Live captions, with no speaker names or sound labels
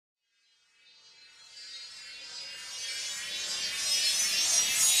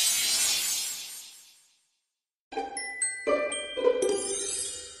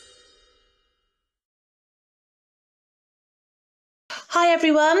Hi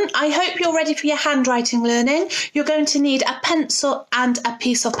everyone, I hope you're ready for your handwriting learning. You're going to need a pencil and a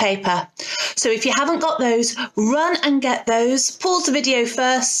piece of paper. So if you haven't got those, run and get those. Pause the video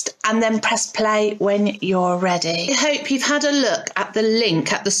first and then press play when you're ready. I hope you've had a look at the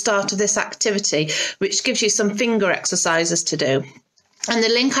link at the start of this activity, which gives you some finger exercises to do. And the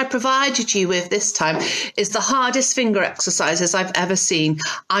link I provided you with this time is the hardest finger exercises I've ever seen.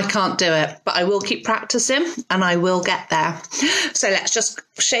 I can't do it, but I will keep practicing and I will get there. So let's just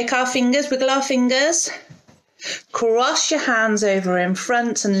shake our fingers, wiggle our fingers, cross your hands over in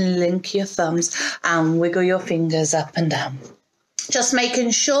front and link your thumbs and wiggle your fingers up and down. Just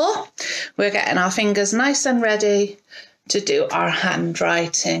making sure we're getting our fingers nice and ready to do our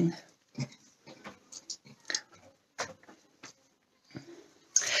handwriting.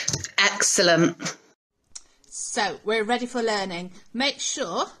 Excellent. So we're ready for learning. Make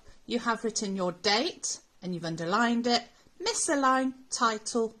sure you have written your date and you've underlined it, misalign,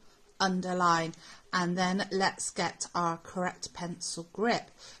 title, underline, and then let's get our correct pencil grip.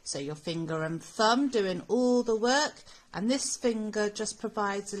 So your finger and thumb doing all the work, and this finger just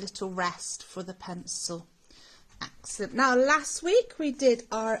provides a little rest for the pencil. Excellent. Now last week we did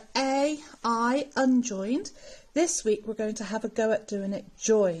our A, I unjoined. This week we're going to have a go at doing it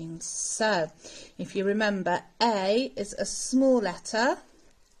joined. So if you remember, A is a small letter.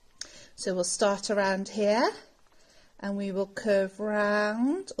 So we'll start around here and we will curve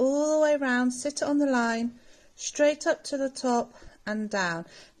round, all the way round, sit it on the line, straight up to the top and down.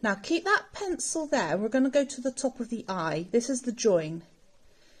 Now keep that pencil there. We're going to go to the top of the I. This is the join.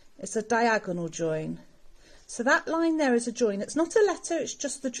 It's a diagonal join. So that line there is a join. It's not a letter, it's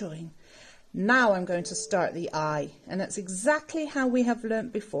just the join. Now I'm going to start the I, and that's exactly how we have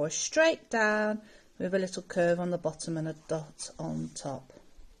learnt before. Straight down with a little curve on the bottom and a dot on top.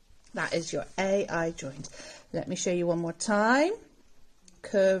 That is your A-I joint. Let me show you one more time.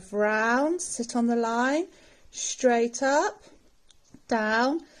 Curve round, sit on the line, straight up,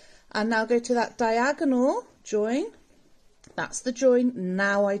 down, and now go to that diagonal join. That's the join.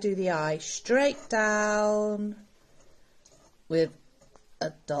 Now I do the I. Straight down with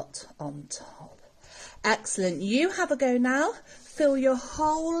a dot on top. Excellent. You have a go now. Fill your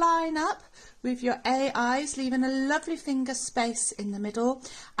whole line up with your AIs, leaving a lovely finger space in the middle,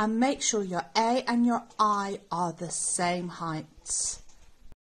 and make sure your A and your I are the same height.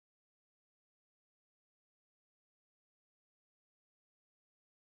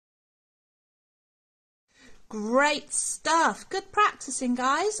 Great stuff. Good practicing,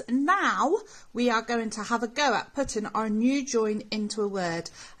 guys. Now we are going to have a go at putting our new join into a word.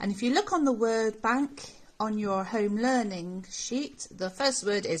 And if you look on the word bank on your home learning sheet, the first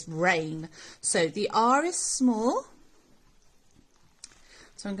word is rain. So the R is small.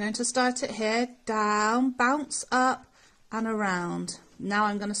 So I'm going to start it here, down, bounce up and around. Now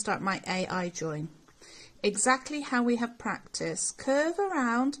I'm going to start my AI join. Exactly how we have practiced. Curve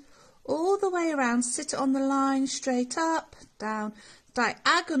around, all the way around, sit it on the line, straight up, down,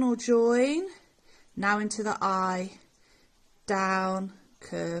 diagonal join, now into the I, down,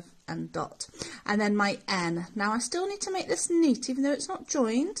 curve and dot. And then my N. Now I still need to make this neat even though it's not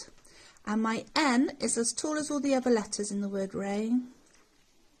joined, and my N is as tall as all the other letters in the word rain.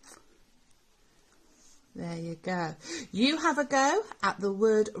 There you go. You have a go at the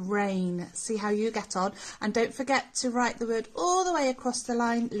word rain. See how you get on. And don't forget to write the word all the way across the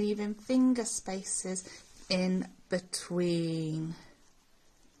line, leaving finger spaces in between.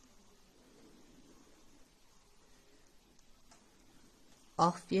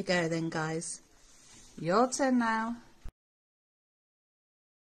 Off you go then, guys. Your turn now.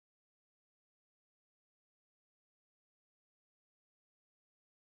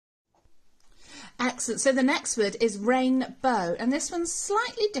 Excellent. So the next word is rainbow, and this one's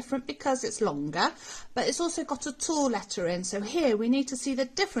slightly different because it's longer, but it's also got a tall letter in. So here we need to see the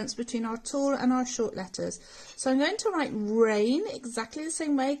difference between our tall and our short letters. So I'm going to write rain exactly the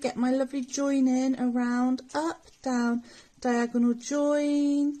same way. Get my lovely join in, around, up, down, diagonal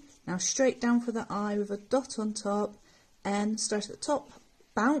join. Now straight down for the I with a dot on top. N, start at the top,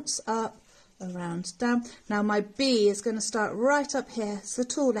 bounce up, around, down. Now my B is going to start right up here. It's the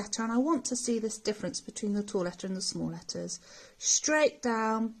tall letter, and I want to see this difference between the tall letter and the small letters. Straight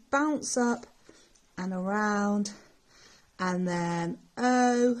down, bounce up and around, and then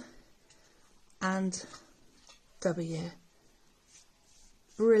O and W.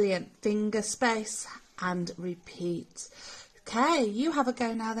 Brilliant. Finger space and repeat. Okay, you have a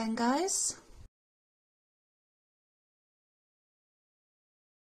go now then, guys.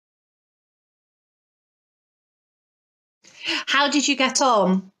 How did you get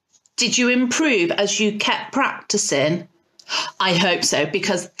on? Did you improve as you kept practicing? I hope so,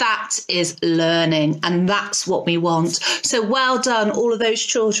 because that is learning and that's what we want. So well done, all of those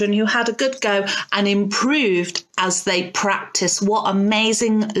children who had a good go and improved as they practice. What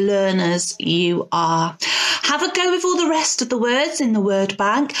amazing learners you are. Have a go with all the rest of the words in the word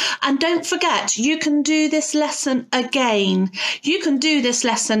bank. And don't forget, you can do this lesson again. You can do this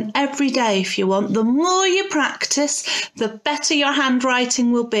lesson every day if you want. The more you practice, the better your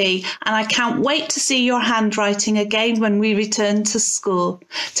handwriting will be. And I can't wait to see your handwriting again when we return to school.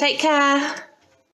 Take care.